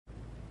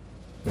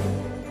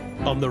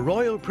On the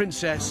Royal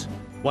Princess,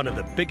 one of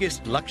the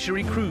biggest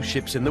luxury cruise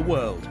ships in the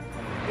world.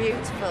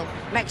 Beautiful.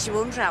 Makes you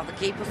wonder how they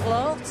keep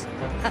afloat.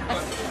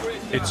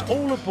 It's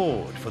all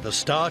aboard for the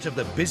start of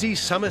the busy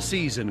summer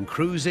season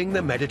cruising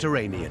the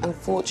Mediterranean.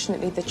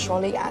 Unfortunately, the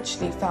trolley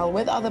actually fell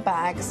with other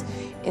bags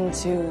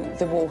into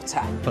the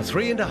water. For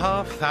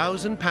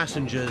 3,500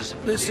 passengers,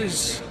 This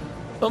is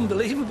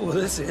unbelievable,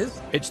 this is.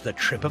 it's the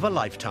trip of a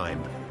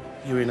lifetime.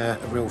 You're in a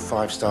real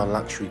five-star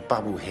luxury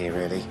bubble here,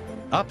 really.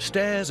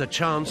 Upstairs, a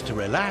chance to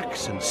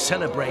relax and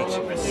celebrate.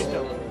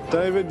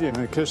 David, you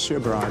may kiss your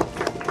bride.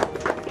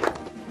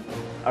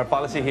 Our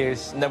policy here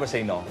is never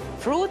say no.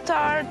 Fruit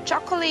or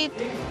chocolate.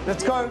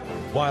 Let's go.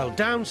 While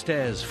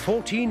downstairs,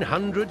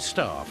 1,400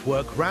 staff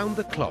work round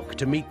the clock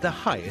to meet the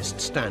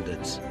highest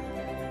standards.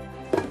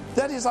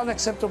 That is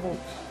unacceptable.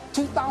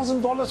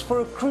 $2,000 for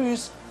a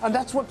cruise, and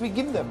that's what we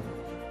give them.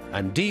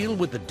 And deal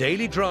with the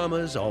daily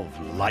dramas of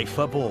life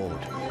aboard.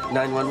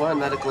 911,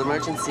 medical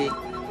emergency.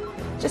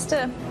 Just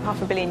a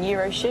 €500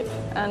 million ship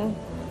and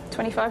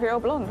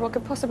 25-year-old blonde. What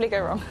could possibly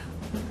go wrong?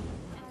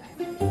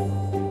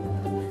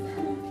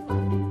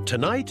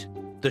 Tonight,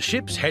 the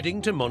ship's heading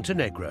to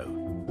Montenegro.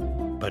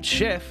 But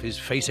Chef is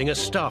facing a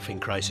staffing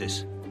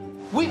crisis.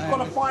 We've got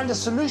to find a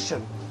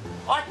solution.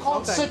 I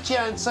can't sit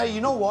here and say,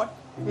 you know what,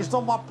 it's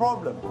not my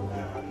problem.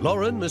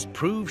 Lauren must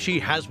prove she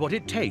has what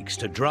it takes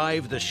to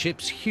drive the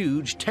ship's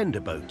huge tender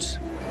boats.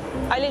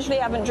 I literally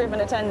haven't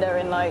driven a tender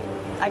in, like,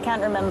 I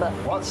can't remember.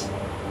 What?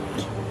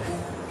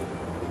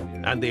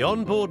 And the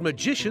onboard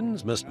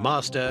magicians must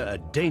master a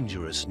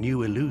dangerous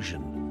new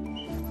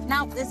illusion.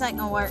 No, this ain't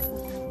gonna work.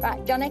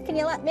 Right, Johnny, can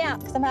you let me out?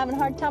 Because I'm having a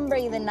hard time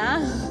breathing now.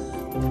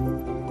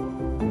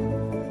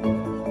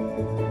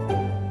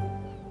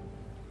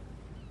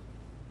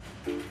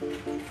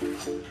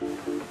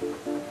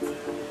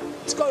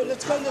 Let's go,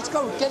 let's go, let's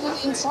go. Get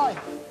it inside.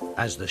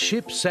 As the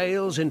ship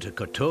sails into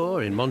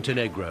Kotor in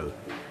Montenegro,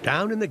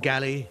 down in the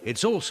galley,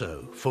 it's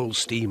also full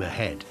steam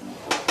ahead.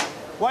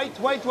 Wait,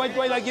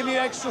 I give you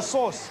extra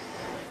sauce.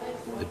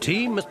 The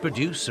team must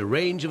produce a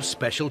range of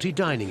specialty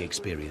dining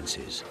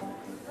experiences,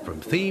 from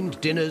themed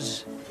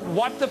dinners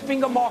Wipe the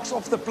finger marks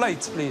off the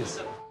plates, please.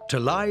 to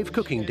live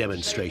cooking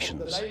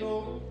demonstrations.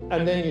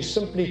 And then you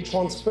simply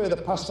transfer the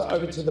pasta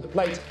over to the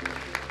plate.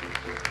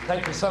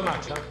 Thank you so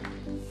much.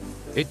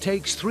 It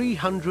takes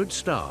 300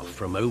 staff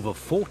from over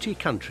 40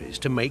 countries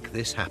to make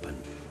this happen.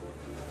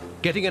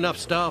 Getting enough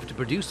staff to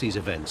produce these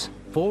events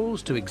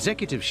falls to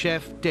executive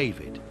chef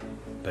David.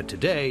 But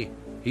today,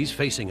 he's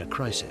facing a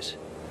crisis.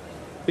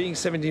 Being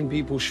 17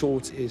 people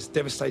short is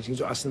devastating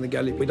to us in the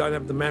galley. We don't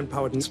have the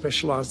manpower in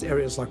specialised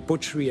areas like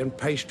butchery and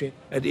pastry.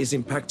 It is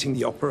impacting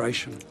the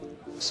operation.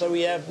 So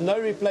we have no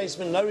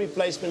replacement, no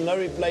replacement, no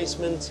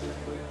replacement.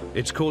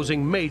 It's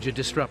causing major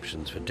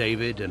disruptions for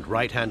David and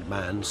right-hand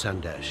man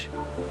Sandesh.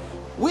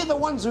 We're the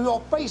ones who are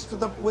faced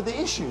with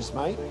the issues,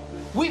 mate.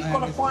 We've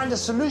got to find a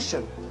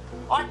solution.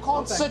 I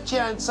can't sit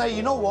here and say,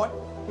 you know what,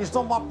 it's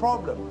not my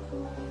problem.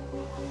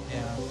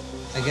 Yeah,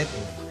 I get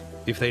you.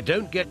 If they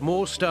don't get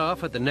more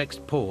staff at the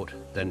next port,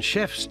 then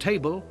Chef's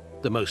Table,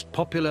 the most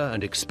popular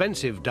and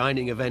expensive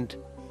dining event,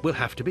 will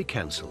have to be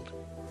cancelled.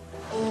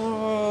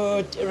 Oh,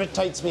 it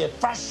irritates me, it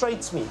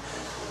frustrates me.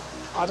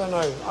 I don't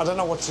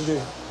know what to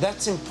do.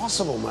 That's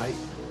impossible, mate.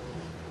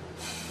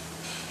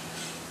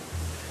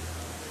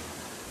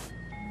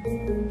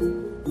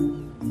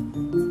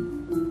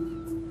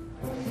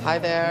 Hi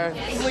there.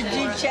 Would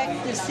you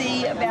check to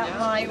see about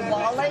my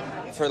wallet?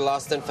 For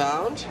lost and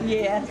found?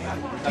 Yes,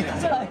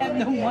 because I have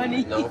no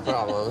money. No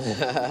problem.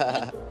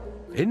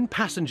 In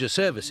passenger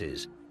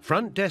services,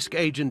 front desk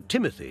agent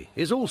Timothy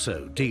is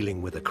also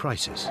dealing with a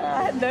crisis.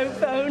 I have no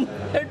phone,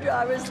 no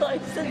driver's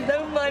license,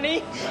 no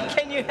money.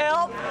 Can you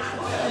help?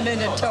 I'm in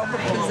a terrible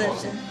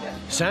position.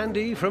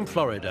 Sandy from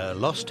Florida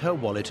lost her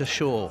wallet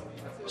ashore,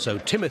 so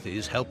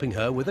Timothy's helping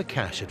her with a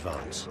cash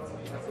advance.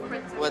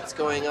 What's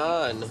going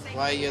on?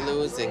 Why are you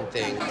losing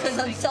things? Because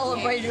I'm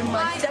celebrating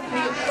my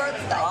 70th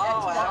birthday.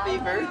 Oh, happy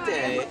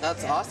birthday.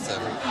 That's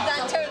awesome.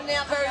 That turned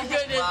out very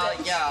good, isn't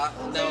it? Yeah,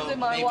 no, Losing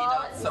my maybe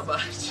wallet. not so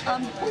much.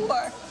 I'm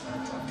poor.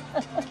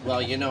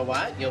 Well, you know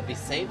what? You'll be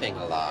saving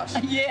a lot.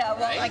 Yeah,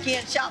 well, right? I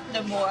can't shop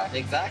no more. I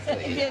Exactly.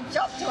 can't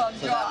shop till I'm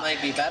So dry. that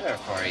might be better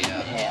for you.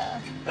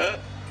 Yeah.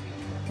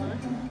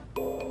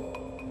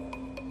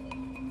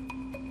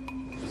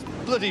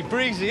 Bloody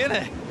breezy,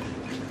 innit?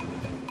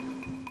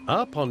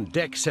 Up on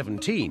deck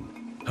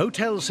 17,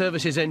 hotel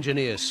services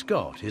engineer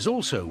Scott is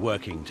also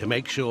working to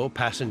make sure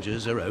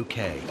passengers are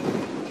okay.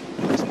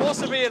 It's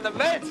supposed to be in the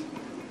Med.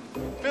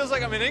 Feels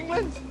like I'm in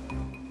England.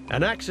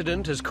 An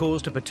accident has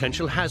caused a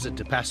potential hazard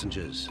to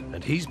passengers,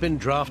 and he's been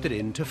drafted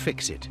in to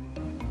fix it.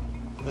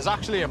 There's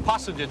actually a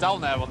passenger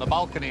down there on the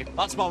balcony.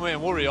 That's my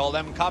main worry, all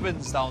them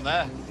cabins down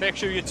there. Make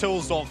sure your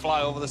tools don't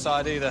fly over the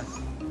side either.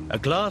 A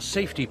glass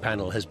safety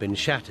panel has been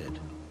shattered,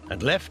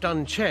 and left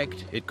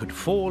unchecked, it could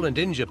fall and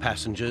injure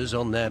passengers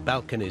on their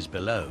balconies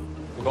below.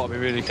 We've got to be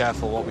really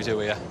careful what we do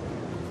here.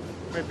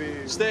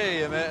 Maybe stay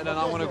here, mate, and then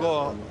I'm gonna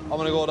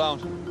go down.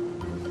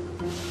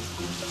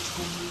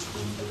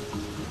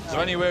 Is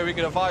there any way we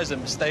could advise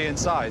them to stay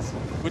inside?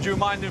 Would you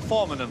mind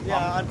informing them?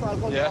 Yeah, I'll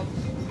go. Yeah.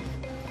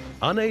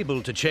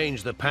 Unable to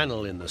change the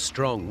panel in the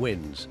strong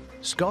winds,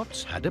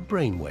 Scott's had a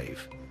brainwave.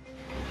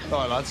 All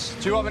right, lads.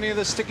 Do you have any of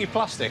the sticky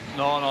plastic?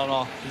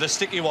 No. The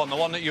sticky one, the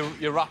one that you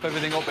wrap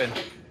everything up in.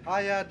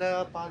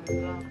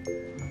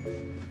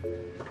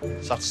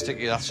 Is that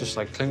sticky? That's just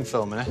like cling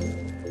film, innit?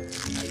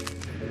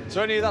 Is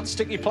there any of that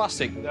sticky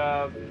plastic?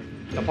 The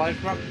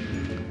pipe wrap?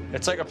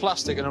 It's like a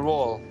plastic in a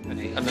roll. And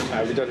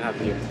then... we don't have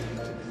here.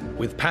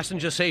 With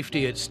passenger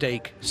safety at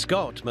stake,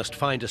 Scott must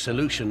find a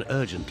solution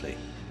urgently.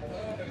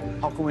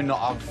 How can we not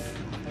have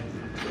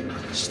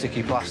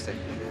sticky plastic?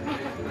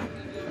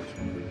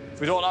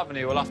 If we don't have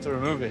any, we'll have to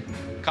remove it.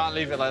 Can't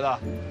leave it like that.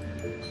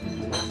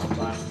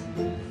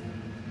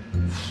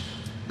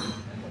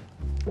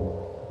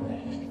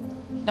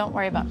 Don't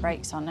worry about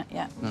brakes on it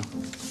yet. No.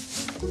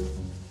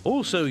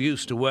 Also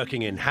used to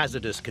working in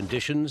hazardous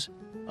conditions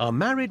are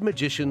married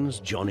magicians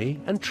Johnny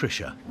and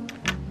Tricia.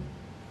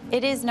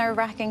 It is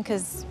nerve-wracking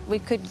because we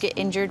could get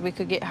injured, we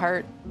could get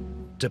hurt.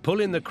 To pull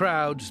in the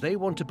crowds, they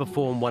want to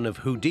perform one of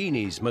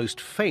Houdini's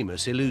most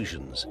famous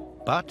illusions.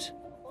 But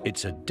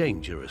it's a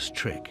dangerous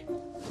trick.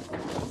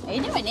 Are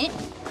you doing it?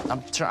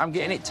 I'm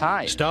getting it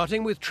tight.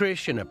 Starting with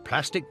Trish in a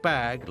plastic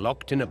bag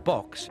locked in a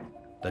box,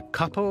 the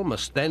couple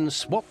must then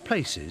swap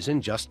places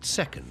in just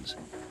seconds.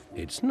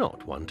 It's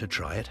not one to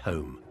try at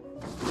home.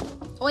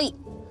 Wait.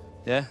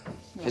 Yeah?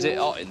 Is it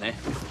hot in there?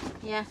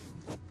 Yeah.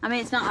 I mean,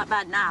 it's not that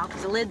bad now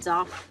because the lid's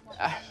off.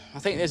 I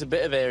think there's a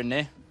bit of air in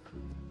there.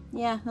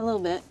 Yeah, a little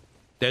bit.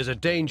 There's a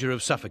danger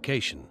of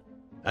suffocation.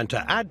 And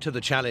to add to the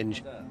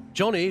challenge,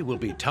 Johnny will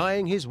be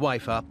tying his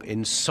wife up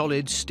in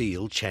solid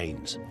steel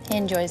chains. He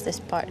enjoys this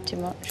part too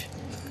much.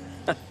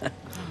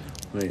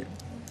 Wait.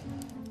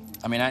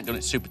 I mean, I ain't done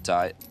it super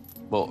tight,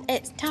 but...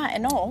 It's tight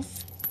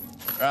enough.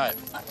 Right.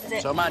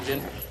 So imagine...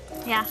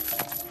 Yeah.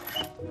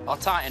 I'll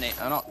tighten it.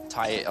 I'll not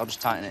tie it, I'll just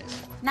tighten it.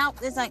 Nope,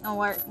 this ain't gonna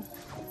work.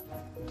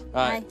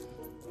 Right.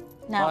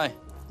 No. Why?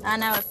 I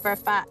know it for a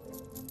fact.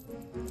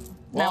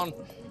 No. 1,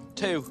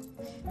 2.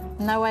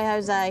 No way,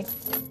 Jose.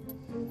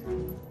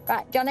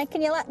 Right, Johnny,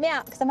 can you let me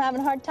out? Because I'm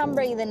having a hard time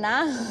breathing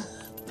now.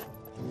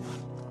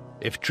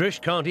 If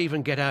Trish can't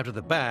even get out of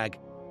the bag,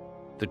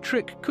 the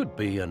trick could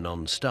be a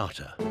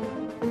non-starter.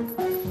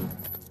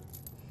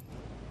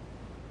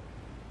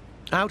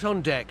 Out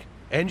on deck,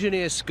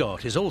 engineer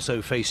Scott is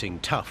also facing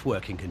tough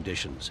working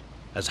conditions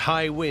as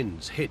high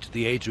winds hit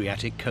the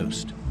Adriatic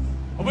coast.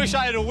 I wish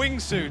I had a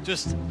wingsuit,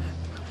 just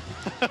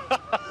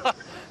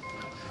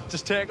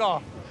take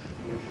off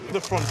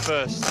the front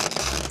first.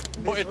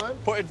 Put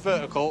it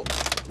vertical.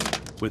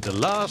 With the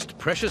last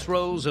precious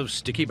rolls of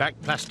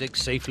sticky-back plastic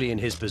safely in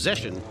his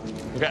possession...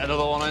 We'll get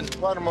another one in.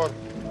 One more.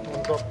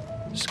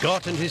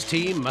 Scott and his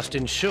team must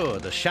ensure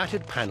the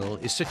shattered panel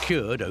is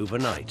secured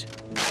overnight.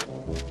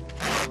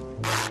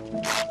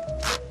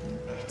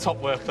 Top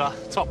work,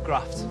 that. Top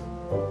graft.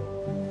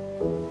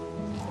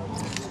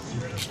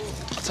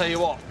 I'll tell you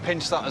what,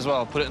 pinch that as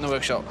well. Put it in the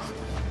workshop.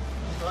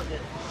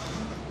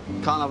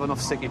 Can't have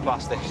enough sticky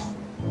plastic.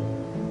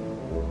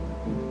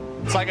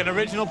 It's like an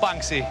original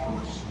Banksy.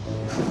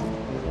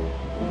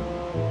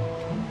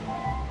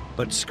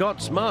 But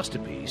Scott's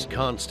masterpiece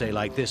can't stay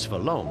like this for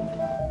long.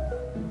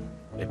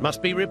 It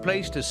must be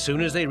replaced as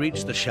soon as they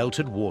reach the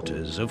sheltered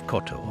waters of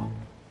Kotor.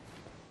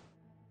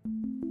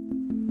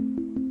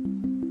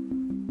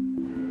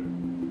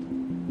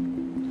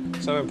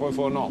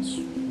 .4 knots.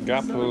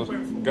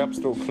 Gap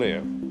still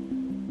clear.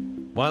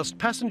 Whilst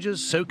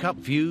passengers soak up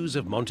views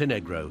of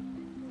Montenegro,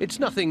 it's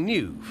nothing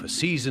new for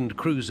seasoned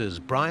cruisers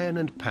Brian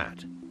and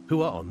Pat,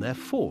 who are on their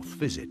 4th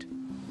visit.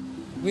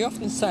 We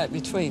often say it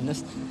between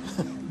us,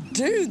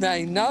 do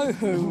they know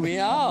who we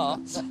are?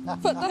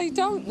 But they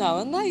don't know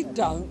and they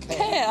don't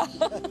care.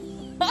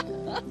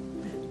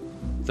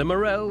 The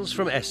Morels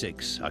from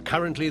Essex are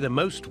currently the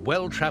most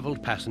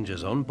well-travelled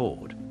passengers on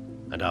board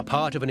and are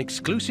part of an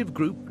exclusive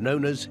group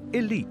known as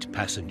Elite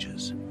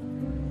Passengers.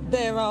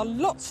 There are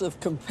lots of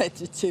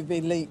competitive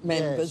elite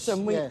members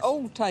and we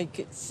all take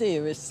it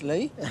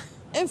seriously.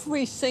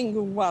 Every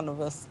single one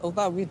of us,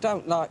 although we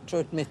don't like to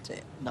admit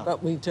it,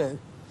 but we do.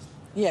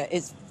 Yeah,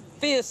 it's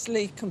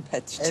fiercely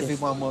competitive.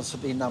 Everyone wants to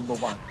be number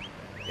one.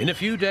 In a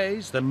few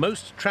days, the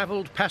Most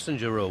Travelled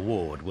Passenger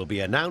Award will be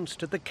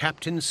announced at the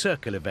Captain's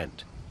Circle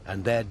event,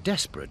 and they're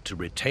desperate to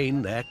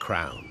retain their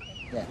crown.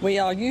 Yeah. We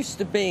are used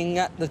to being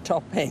at the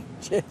top end,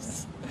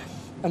 yes,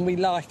 and we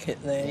like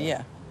it there,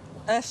 yeah.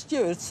 Our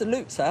steward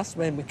salutes us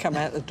when we come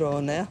out the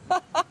door now.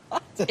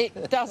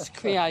 It does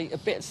create a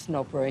bit of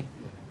snobbery.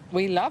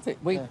 We love it.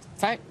 We, in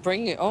fact,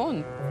 bring it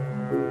on.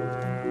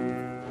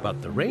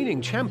 But the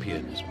reigning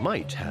champions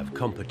might have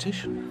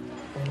competition.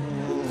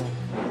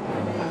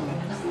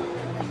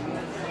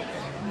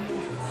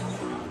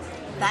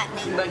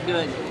 Fattening but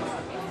good.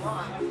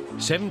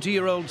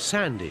 70-year-old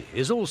Sandy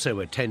is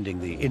also attending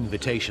the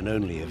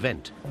invitation-only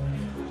event.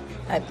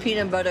 That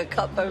peanut butter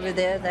cup over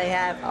there they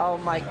have, oh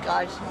my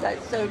gosh,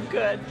 that's so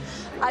good.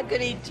 I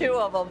could eat 2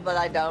 of them, but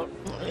I don't.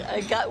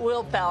 I got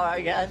willpower,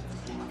 I guess,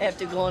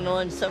 after going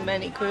on so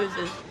many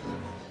cruises.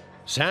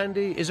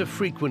 Sandy is a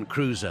frequent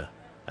cruiser,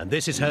 and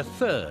this is her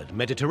third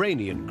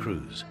Mediterranean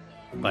cruise.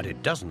 But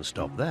it doesn't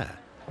stop there.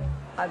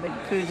 I've been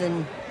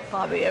cruising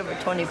probably over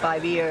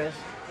 25 years.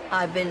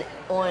 I've been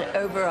on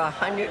over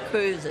 100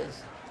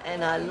 cruises,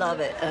 and I love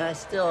it. And I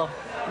still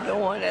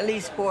go on at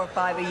least 4 or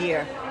 5 a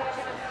year,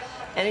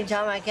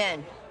 anytime I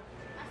can.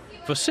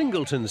 For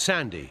Singleton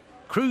Sandy,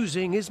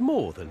 cruising is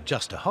more than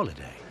just a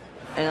holiday.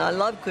 And I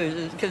love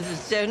cruises because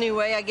it's the only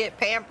way I get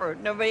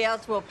pampered. Nobody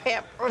else will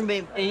pamper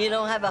me. And you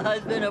don't have a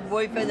husband or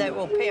boyfriend that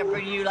will pamper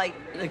you like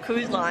the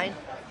cruise line.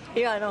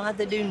 Here I don't have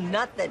to do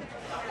nothing.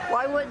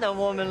 Why wouldn't a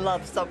woman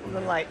love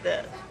something like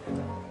this?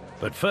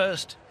 But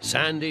first,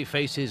 Sandy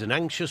faces an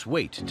anxious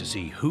wait to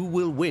see who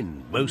will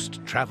win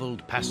most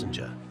travelled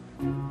passenger.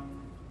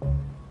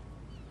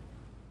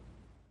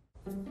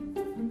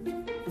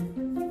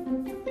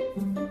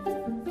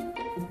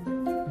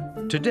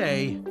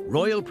 Today,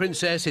 Royal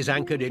Princess is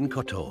anchored in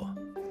Kotor,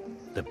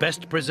 the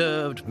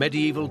best-preserved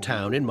medieval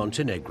town in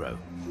Montenegro.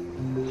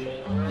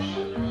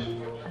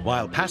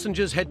 While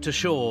passengers head to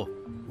shore,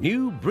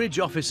 new bridge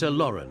officer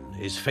Lauren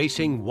is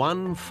facing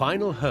one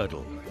final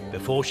hurdle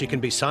before she can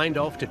be signed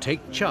off to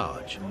take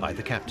charge by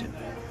the captain.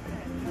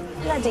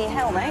 Bloody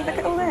hell, mate, look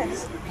at all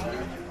this.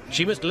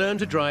 She must learn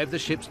to drive the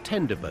ship's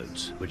tender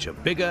boats, which are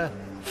bigger,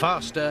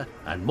 faster,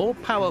 and more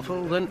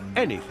powerful than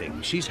anything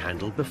she's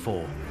handled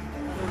before.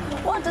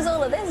 What does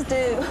all of this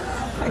do?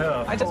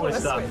 Oh, I just want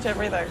to switch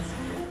everything.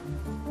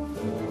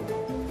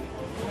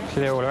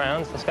 Should all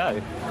around? Let's go.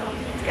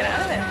 Let's get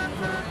out of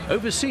it.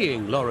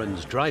 Overseeing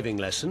Lauren's driving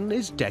lesson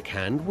is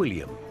deckhand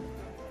William,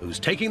 who's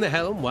taking the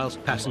helm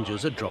whilst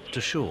passengers are dropped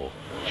to shore.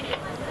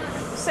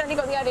 Certainly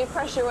got the idea of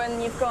pressure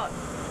when you've got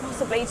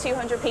possibly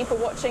 200 people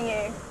watching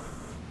you.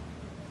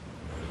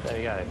 There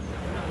we go.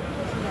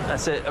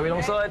 That's it. Are we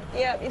alongside?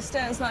 Yep, your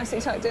stern's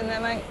nicely tucked in there,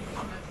 mate.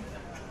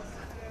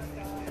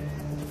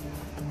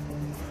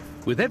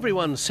 With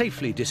everyone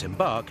safely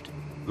disembarked,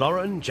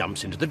 Lauren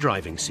jumps into the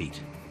driving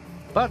seat.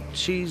 But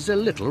she's a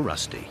little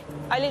rusty.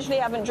 I literally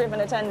haven't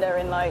driven a tender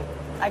in, like,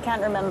 I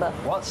can't remember.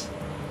 What?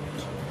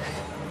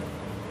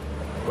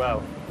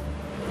 Well,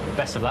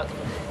 best of luck.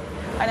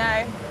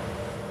 I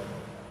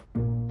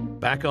know.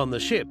 Back on the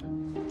ship,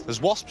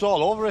 there's wasps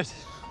all over it.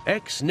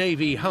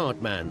 Ex-Navy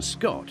hardman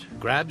Scott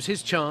grabs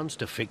his chance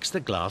to fix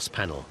the glass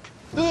panel.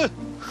 There's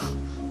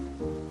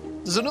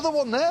another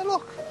one there,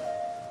 look.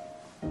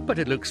 But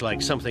it looks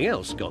like something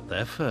else got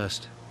there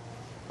first.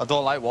 I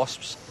don't like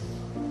wasps.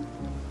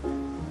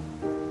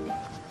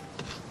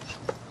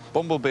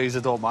 Bumblebees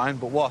I don't mind,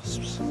 but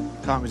wasps,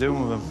 can't be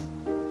doing with them.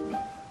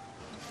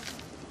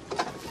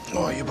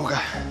 Oh, you bugger.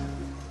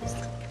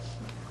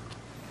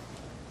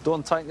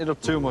 Don't tighten it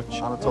up too much,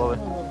 Anatoly.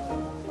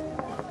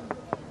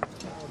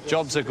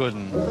 Job's a good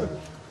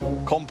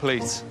one.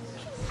 Complete.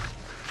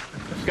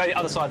 Go the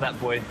other side of that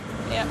buoy.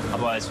 Yeah.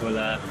 Otherwise we'll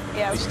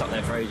be stuck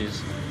there for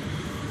ages.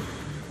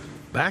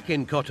 Back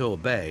in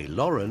Kotor Bay,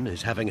 Lauren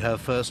is having her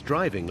first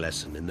driving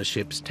lesson in the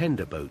ship's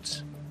tender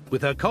boats.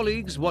 With her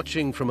colleagues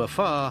watching from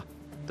afar,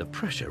 the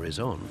pressure is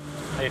on.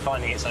 How are you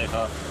finding it so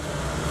far?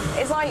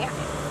 It's like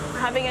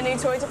having a new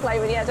toy to play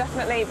with, yeah,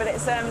 definitely, but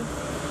it's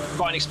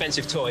quite an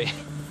expensive toy.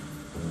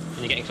 When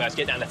you're getting close,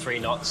 get down to 3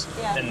 knots.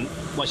 Yeah. Then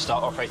once you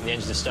start operating the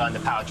engine astern, the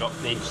power drop,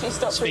 the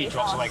speed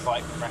drops away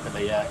quite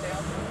rapidly, yeah.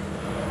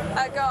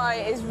 That guy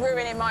is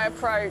ruining my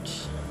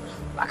approach.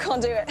 I can't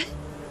do it.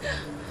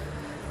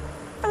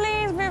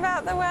 Please move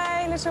out the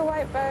way, little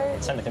white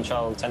boat. Tender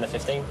control, 10 to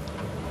 15.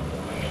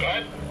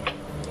 Right.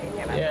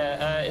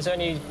 Yeah, is there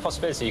any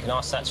possibility you can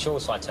ask that shore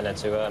side tender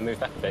to move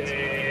back a bit?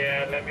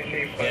 Yeah, let me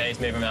see. Yeah, he's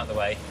moving him out the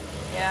way.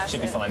 Yeah,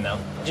 should be fine now.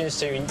 Engine's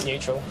to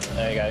neutral.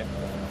 There you go.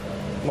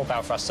 More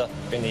bow thruster.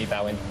 Bring the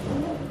bow in.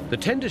 The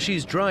tender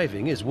she's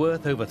driving is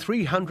worth over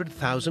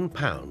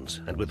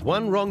 £300,000, and with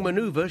one wrong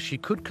manoeuvre, she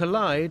could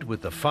collide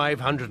with the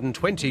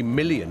 £520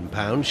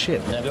 million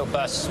ship. Yeah, little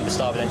bursts with the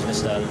starboard engine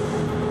astern.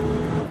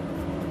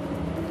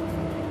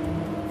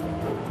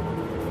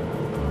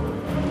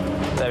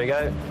 There we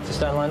go. It's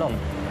stern line on.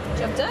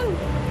 Job done.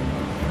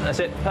 That's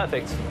it.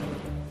 Perfect.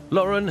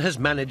 Lauren has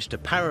managed to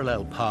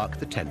parallel park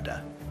the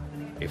tender.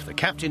 If the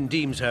captain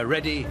deems her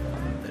ready,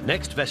 the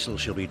next vessel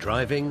she'll be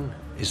driving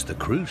is the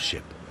cruise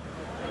ship.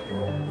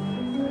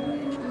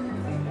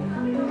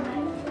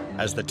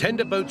 As the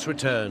tender boats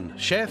return,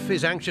 Chef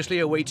is anxiously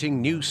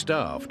awaiting new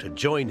staff to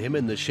join him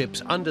in the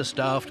ship's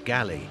understaffed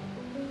galley.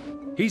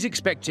 He's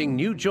expecting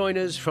new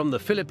joiners from the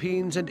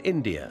Philippines and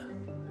India,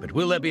 but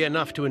will there be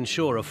enough to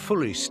ensure a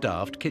fully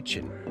staffed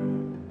kitchen?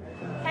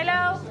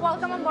 Hello,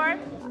 welcome on board.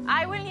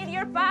 I will need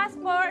your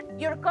passport,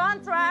 your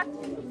contract.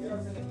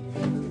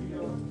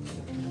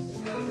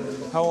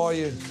 How are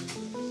you?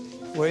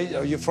 Where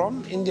are you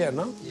from? India,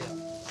 no?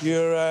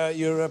 Yeah.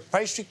 You're a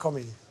pastry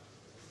commie?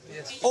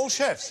 Yes. All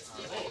chefs?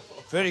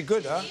 Very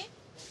good, huh?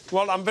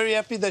 Well, I'm very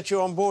happy that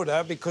you're on board,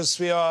 huh? Because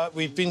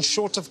we've been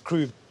short of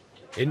crew.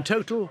 In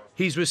total,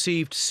 he's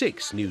received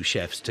 6 new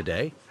chefs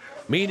today,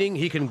 meaning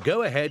he can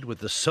go ahead with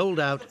the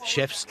sold-out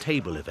Chef's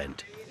Table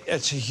event.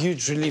 It's a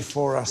huge relief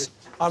for us.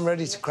 I'm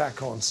ready to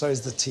crack on, so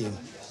is the team.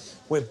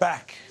 We're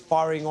back.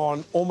 firing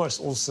on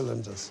almost all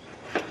cylinders.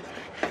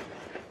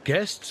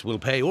 Guests will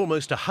pay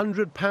almost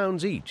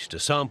 £100 each to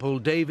sample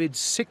David's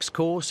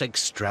 6-course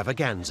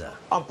extravaganza.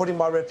 I'm putting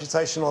my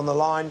reputation on the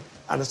line,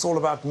 and it's all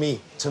about me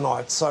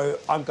tonight, so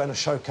I'm going to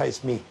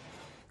showcase me.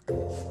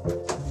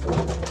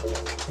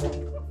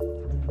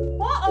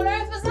 What on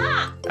earth was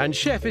that? And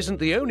Chef isn't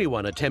the only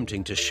one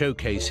attempting to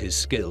showcase his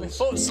skills.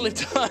 Foot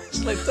slipped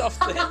off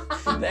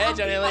the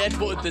edge. I nearly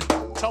headbutted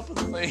the top of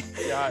the thing.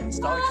 Yeah, it's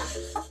dark.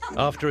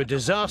 After a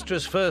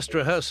disastrous first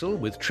rehearsal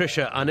with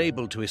Trisha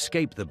unable to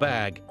escape the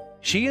bag,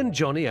 she and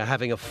Johnny are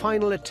having a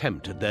final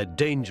attempt at their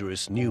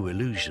dangerous new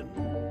illusion.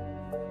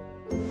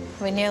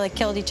 We nearly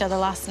killed each other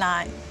last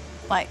night.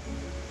 Like,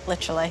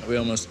 literally. We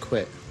almost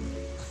quit.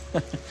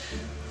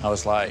 I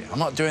was like, I'm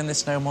not doing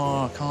this no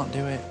more. I can't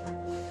do it.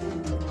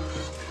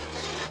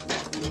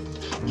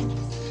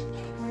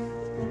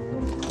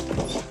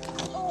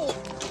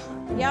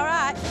 You all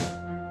right?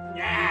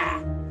 Yeah.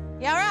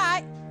 You all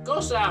right? Go,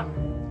 Sam.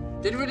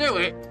 Did we do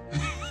it?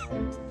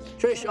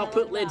 Trish, I'll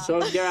put lids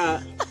on. Get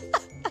out.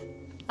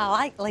 I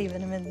like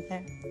leaving him in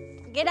there.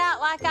 Get out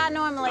like I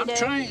normally do. I'm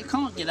trying. I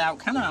can't get out,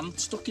 can I? I'm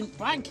stuck in the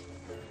bag.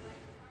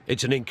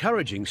 It's an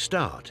encouraging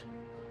start,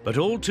 but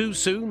all too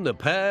soon the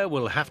pair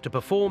will have to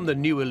perform the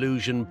new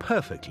illusion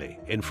perfectly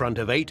in front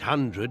of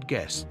 800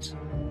 guests.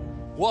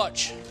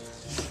 Watch.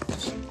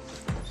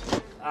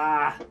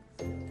 Ah,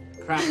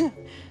 crap.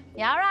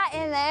 You all right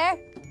in there?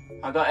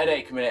 I got a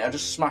headache a minute. I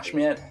just smashed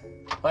my head.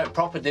 Like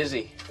proper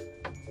dizzy.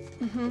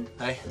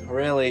 Hey, I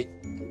really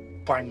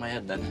banged my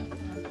head then.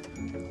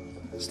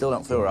 Still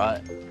don't feel right.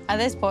 At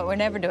this point, we're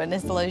never doing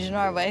this illusion,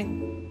 are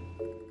we?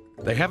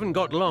 They haven't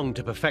got long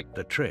to perfect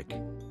the trick,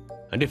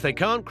 and if they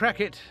can't crack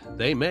it,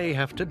 they may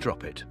have to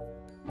drop it.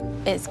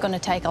 It's going to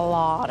take a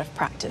lot of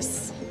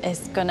practice.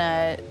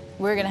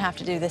 We're going to have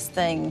to do this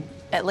thing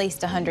at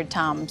least 100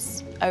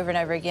 times, over and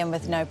over again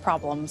with no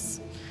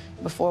problems,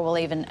 before we'll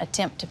even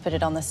attempt to put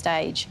it on the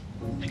stage.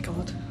 Oh my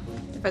God,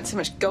 I've had so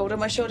much gold on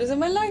my shoulders in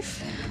my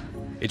life.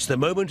 It's the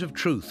moment of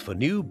truth for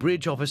new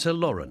bridge officer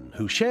Lauren,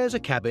 who shares a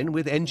cabin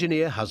with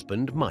engineer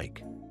husband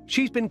Mike.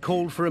 She's been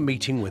called for a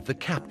meeting with the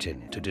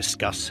captain to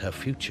discuss her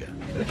future.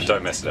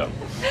 Don't mess it up.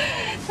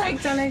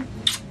 Thanks, darling.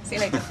 See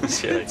you later.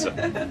 See you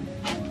later.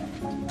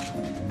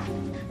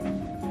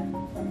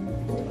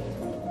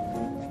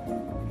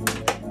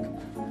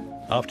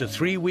 After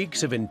 3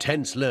 weeks of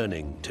intense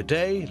learning,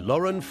 today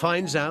Lauren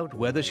finds out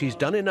whether she's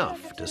done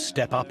enough to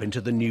step up into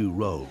the new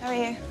role. How are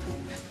you?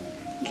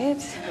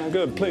 Good.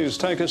 Good. Please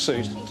take a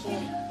seat. Thank you.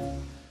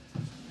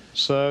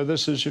 So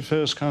this is your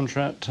first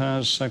contract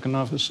as second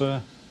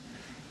officer?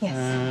 Yes.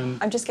 And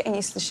I'm just getting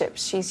used to the ship.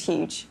 She's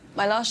huge.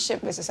 My last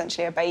ship was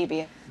essentially a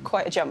baby.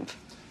 Quite a jump.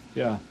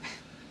 yeah.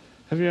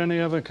 Have you any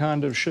other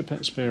kind of ship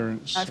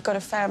experience? I've got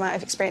a fair amount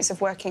of experience of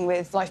working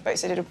with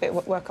lifeboats. I did a bit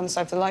of work on the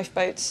side of the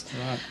lifeboats.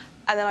 Right.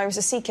 And then I was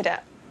a sea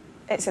cadet.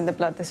 It's in the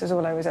blood. This was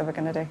all I was ever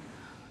going to do.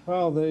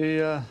 Well,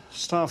 the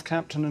staff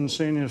captain and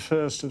senior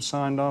first have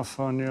signed off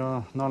on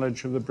your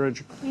knowledge of the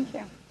bridge. Thank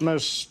you.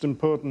 Most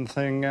important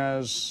thing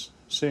as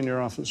senior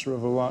officer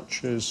of a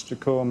watch is to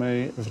call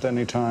me if at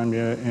any time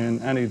you're in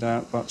any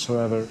doubt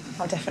whatsoever.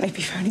 I'll definitely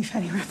be phoning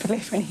fairly rapidly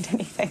if I need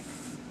anything.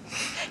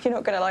 You're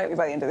not going to like me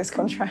by the end of this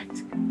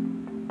contract.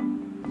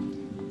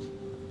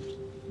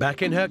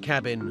 Back in her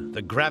cabin,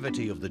 the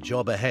gravity of the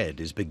job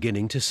ahead is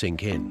beginning to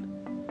sink in.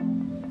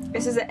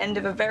 This is the end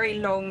of a very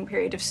long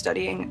period of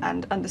studying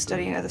and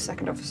understudying other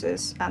second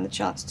officers, and the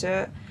chance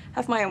to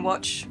have my own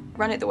watch,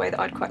 run it the way that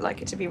I'd quite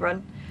like it to be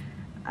run,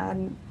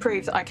 and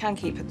prove that I can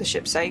keep the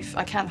ship safe,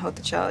 I can hold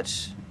the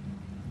charge,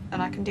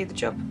 and I can do the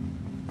job.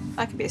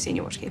 I can be a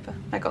senior watchkeeper.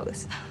 I got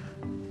this.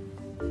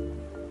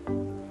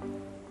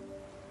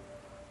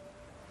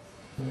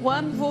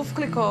 1 Wolf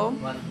Clicquot.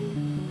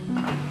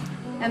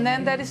 And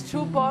then there is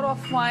 2 bottles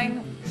of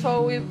wine,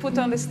 so we put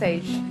on the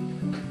stage.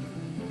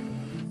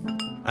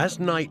 As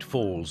night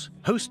falls,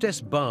 hostess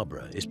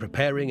Barbara is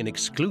preparing an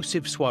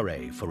exclusive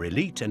soiree for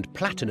elite and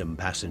platinum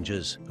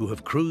passengers who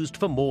have cruised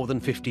for more than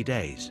 50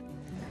 days.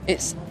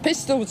 It's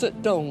pistols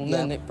at dawn,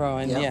 isn't it,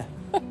 Brian? Yeah.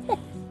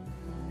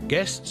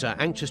 Guests are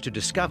anxious to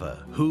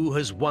discover who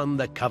has won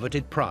the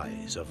coveted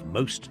prize of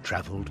most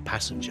travelled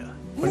passenger.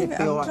 Will it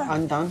feel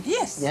undone?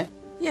 Yes. Yeah.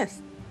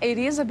 Yes. It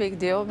is a big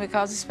deal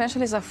because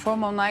especially it's a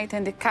formal night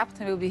and the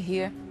captain will be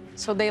here.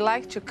 So they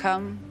like to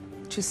come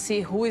to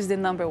see who is the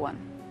 #1.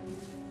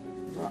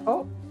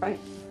 Oh, right.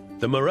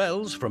 The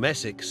Morels from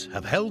Essex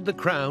have held the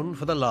crown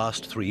for the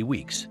last 3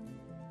 weeks.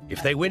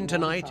 If they win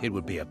tonight, it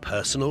would be a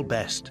personal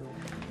best.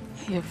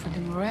 Here for the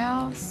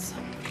Morels.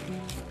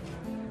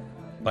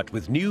 But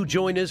with new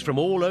joiners from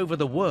all over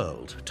the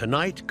world,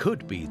 tonight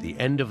could be the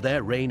end of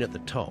their reign at the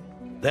top.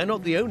 They're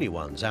not the only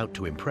ones out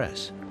to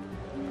impress.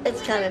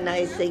 It's kind of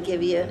nice. They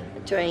give you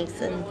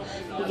drinks and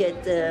you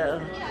get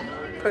to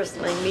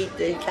personally meet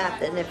the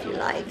captain if you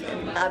like.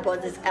 And I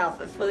bought this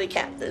outfit for the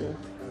captain.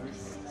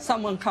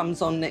 Someone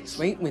comes on next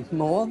week with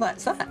more,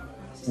 that's that.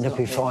 And if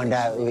we find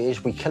out who it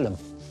is, we kill them.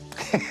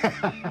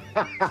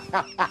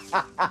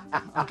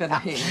 I'm going to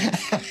hit you.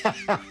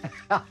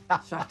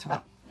 Shut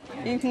up.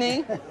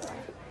 Evening.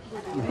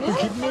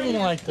 Keep moving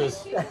like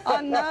this.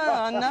 I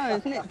know,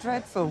 isn't it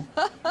dreadful?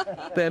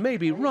 There may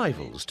be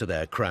rivals to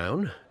their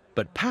crown,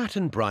 but Pat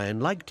and Brian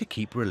like to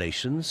keep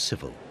relations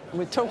civil.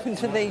 We're talking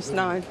to these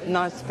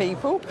nice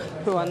people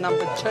who are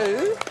number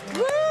 2.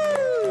 Woo!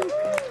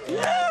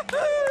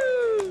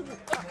 Yahoo!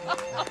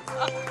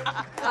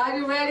 Are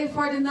you ready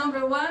for the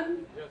number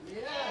 1?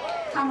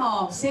 Yes. Come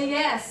on, say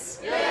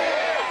yes.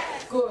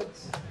 Yes. Good.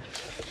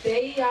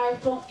 They are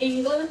from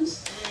England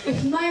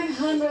with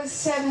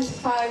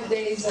 975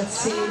 days at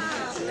sea.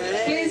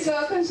 Please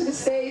welcome to the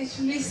stage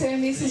Mr.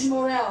 and Mrs.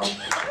 Morel.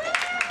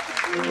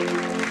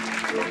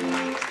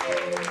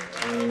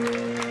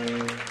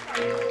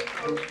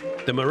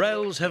 The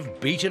Morels have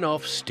beaten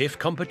off stiff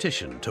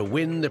competition to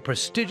win the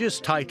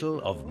prestigious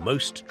title of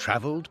Most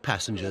Travelled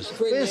Passengers.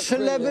 We're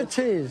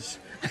celebrities.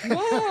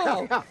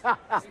 Wow!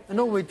 And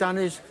all we've done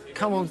is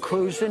come on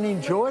cruise and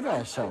enjoyed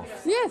ourselves.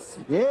 Yes.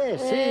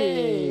 Yes.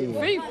 Hey.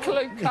 Vive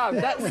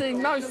Cloucou, that's the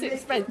most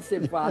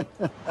expensive one.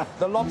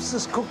 The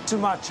lobster's cooked too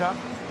much, huh?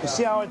 You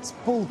see how it's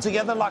pulled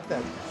together like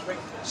that?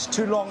 It's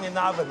too long in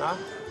the oven, huh?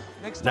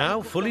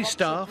 Now fully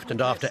staffed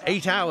and after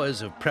 8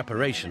 hours of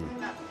preparation,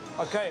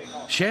 Okay.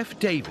 Chef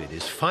David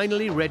is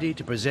finally ready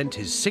to present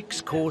his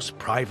 6-course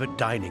private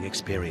dining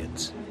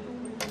experience.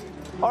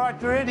 All right,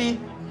 you ready?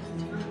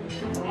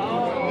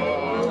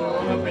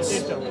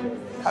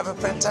 Have a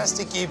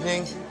fantastic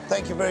evening.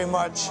 Thank you very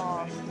much.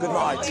 Good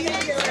night.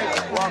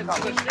 Welcome.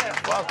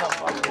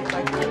 Welcome.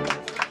 Thank you.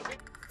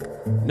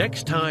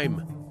 Next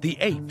time, the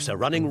apes are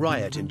running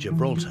riot in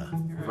Gibraltar.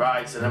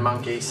 Right, so the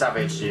monkey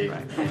savaged you.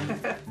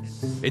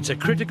 It's a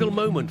critical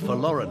moment for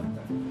Lauren.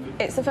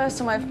 It's the first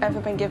time I've ever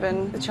been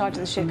given the charge of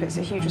the ship. It's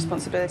a huge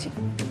responsibility.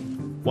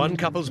 One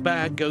couple's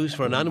bag goes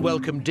for an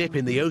unwelcome dip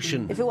in the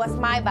ocean. If it was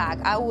my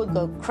bag, I would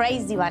go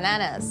crazy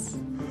bananas.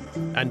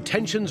 And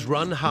tensions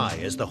run high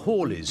as the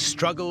Hawleys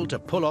struggle to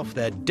pull off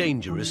their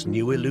dangerous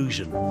new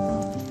illusion.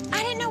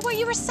 I didn't know what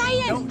you were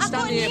saying. Don't I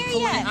stand couldn't here hear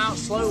pulling you. it out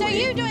slowly. So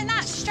you doing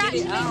that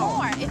distracted me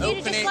more. If you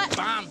Open just it, let...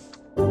 bam.